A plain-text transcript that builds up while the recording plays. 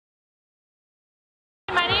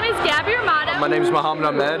Abby Ramada. My name is Mohammed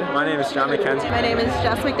Ahmed. My name is John McKenzie. My name is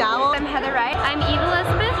Jess McDowell. I'm Heather Wright. I'm Eve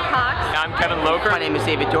Elizabeth Cox. I'm Kevin Loker. My name is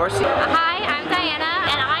David Dorsey. Hi, I'm Diana,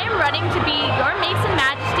 and I am running to be your Mason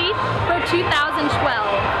Majesty for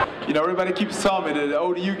 2012. You know, everybody keeps telling me that the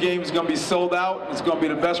ODU game is going to be sold out. It's going to be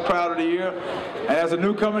the best crowd of the year. And as a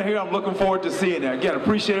newcomer here, I'm looking forward to seeing that. Again,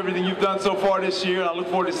 appreciate everything you've done so far this year. And I look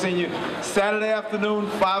forward to seeing you Saturday afternoon,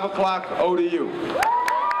 5 o'clock, ODU.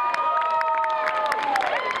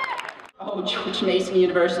 Oh, George Mason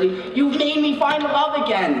University, you've made me find love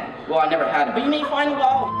again. Well, I never had it, but you made me find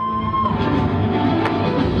love.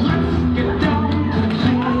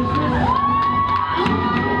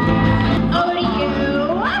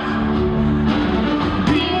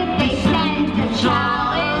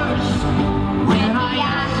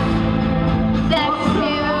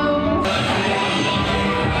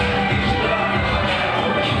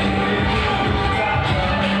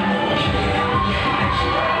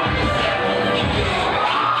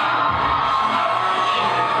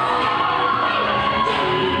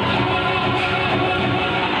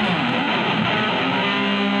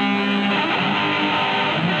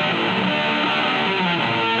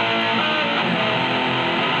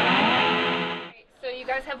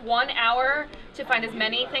 Have 1 hour to find as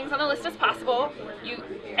many things on the list as possible.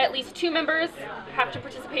 At least 2 members have to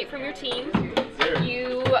participate from your team.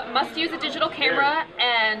 You must use a digital camera,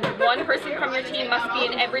 and 1 person from your team must be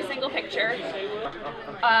in every single picture.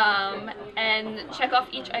 And check off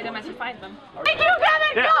each item as you find them. Thank you,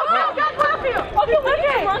 Kevin! Yeah. Go! God bless you!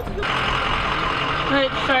 Okay.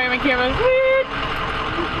 Alright, sorry, my camera's weird.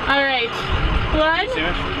 Alright. 1,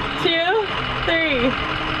 2, 3.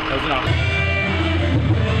 That's enough.